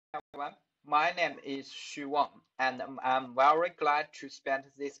everyone. My name is Wang, and I'm very glad to spend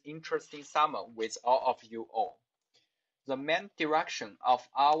this interesting summer with all of you all. The main direction of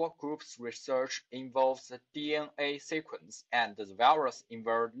our group's research involves the DNA sequence and the virus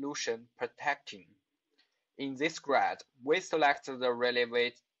evolution protecting. In this grad, we select the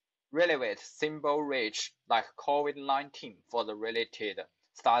relevant symbol rich like COVID-19 for the related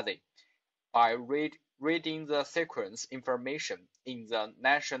study by reading the sequence information in the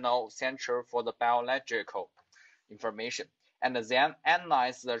National Center for the Biological Information, and then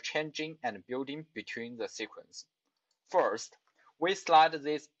analyze the changing and building between the sequence. First, we slide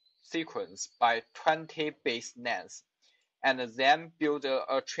this sequence by 20 base lengths, and then build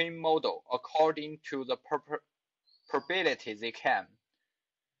a train model according to the probability they can.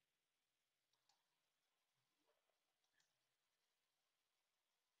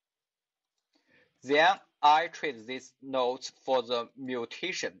 Then I treat these nodes for the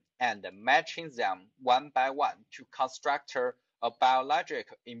mutation and matching them one by one to construct a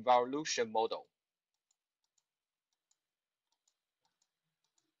biological evolution model.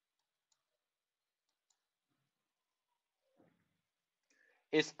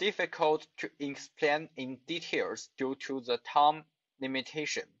 It's difficult to explain in details due to the time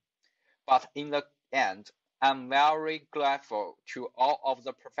limitation, but in the end, I'm very grateful to all of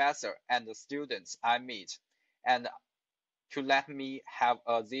the professors and the students I meet, and to let me have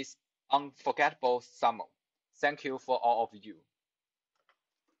this unforgettable summer. Thank you for all of you.